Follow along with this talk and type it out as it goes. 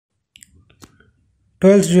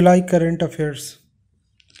12th July Current Affairs.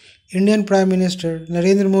 Indian Prime Minister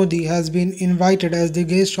Narendra Modi has been invited as the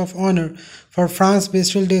guest of honor for France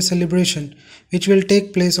Bastille Day celebration, which will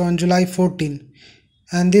take place on July 14.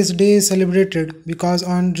 And this day is celebrated because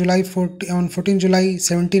on 14 July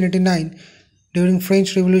 1789, during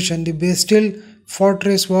French Revolution, the Bastille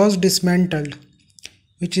fortress was dismantled,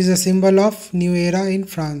 which is a symbol of new era in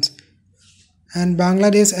France. And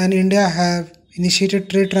Bangladesh and India have initiated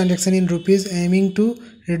trade transaction in rupees, aiming to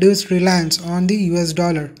reduce reliance on the US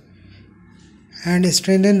dollar and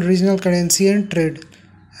strengthen regional currency and trade.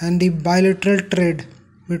 And the bilateral trade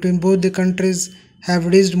between both the countries have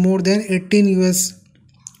reached more than 18 billion US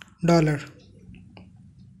dollar.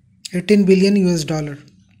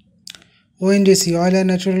 ONGC, Oil and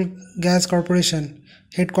Natural Gas Corporation,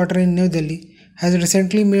 headquartered in New Delhi, has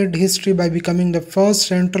recently made history by becoming the first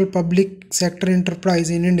central public sector enterprise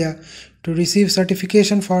in India to receive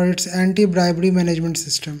certification for its anti-bribery management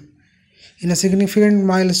system. In a significant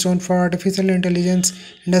milestone for artificial intelligence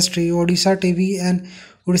industry, Odisha TV and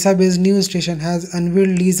Odisha-based news station has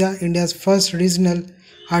unveiled Lisa, India's first regional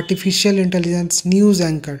artificial intelligence news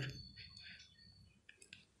anchor.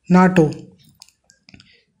 NATO,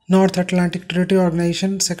 North Atlantic Treaty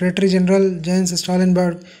Organization, Secretary General Jens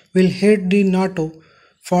Stoltenberg will head the NATO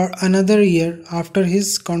for another year after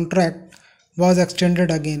his contract was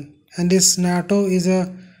extended again. And this NATO is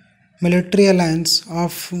a military alliance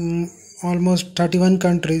of almost 31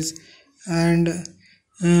 countries, and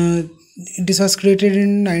this was created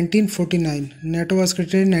in 1949. NATO was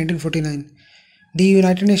created in 1949. The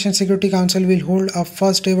United Nations Security Council will hold a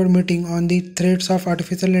first ever meeting on the threats of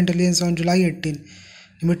artificial intelligence on July 18.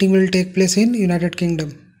 The meeting will take place in United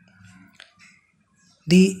Kingdom.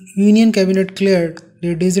 The Union Cabinet cleared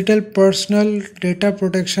the Digital Personal Data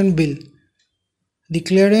Protection Bill. The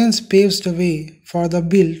clearance paves the way for the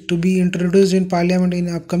bill to be introduced in Parliament in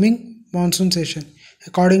upcoming monsoon session.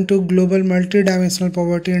 According to Global Multidimensional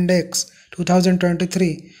Poverty Index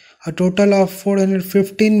 2023, a total of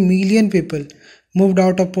 415 million people moved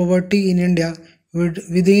out of poverty in India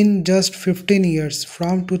within just 15 years,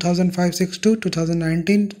 from 2005-6 to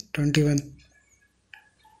 2019-21.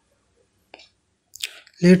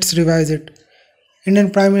 Let's revise it.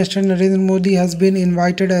 Indian Prime Minister Narendra Modi has been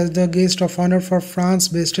invited as the guest of honor for France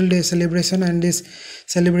Bastille Day celebration, and this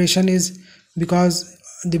celebration is because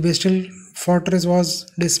the Bastille fortress was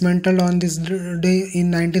dismantled on this day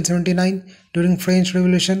in 1979 during French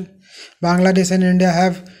Revolution. Bangladesh and India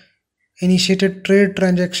have initiated trade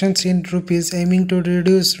transactions in rupees, aiming to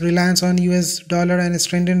reduce reliance on US dollar and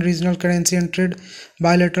strengthen regional currency and trade.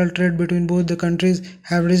 Bilateral trade between both the countries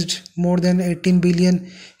have reached more than 18 billion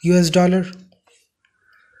US dollar.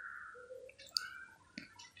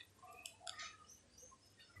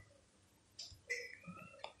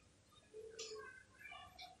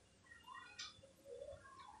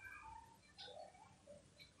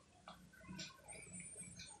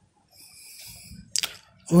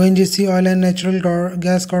 ONGC, Oil and Natural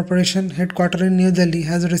Gas Corporation, headquartered in New Delhi,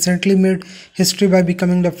 has recently made history by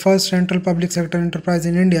becoming the first central public sector enterprise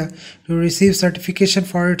in India to receive certification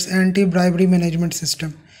for its anti-bribery management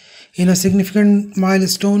system. In a significant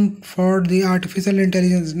milestone for the artificial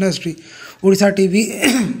intelligence industry, Odisha TV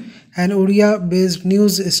an Odia-based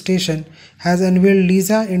news station has unveiled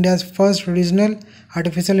Lisa, India's first regional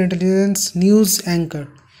artificial intelligence news anchor.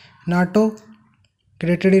 NATO,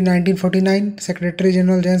 created in 1949, Secretary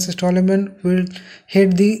General Jens Stoltenberg will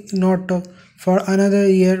head the NATO for another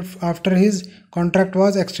year after his contract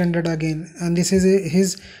was extended again, and this is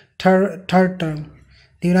his third term.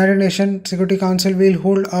 The United Nations Security Council will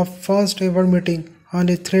hold a first ever meeting on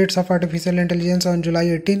the threats of artificial intelligence on July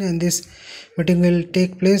 18, and this meeting will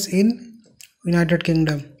take place in United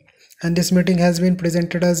Kingdom. And this meeting has been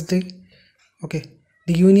presented as the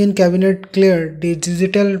Union Cabinet cleared the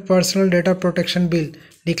Digital Personal Data Protection Bill.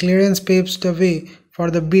 The clearance paves the way for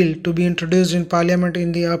the bill to be introduced in Parliament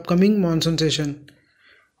in the upcoming monsoon session.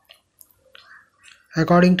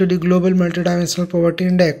 According to the Global Multidimensional Poverty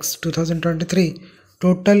Index 2023,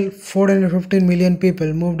 total 415 million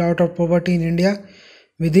people moved out of poverty in India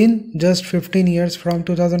within just 15 years, from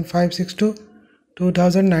 2005-6 to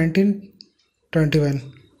 2019-21.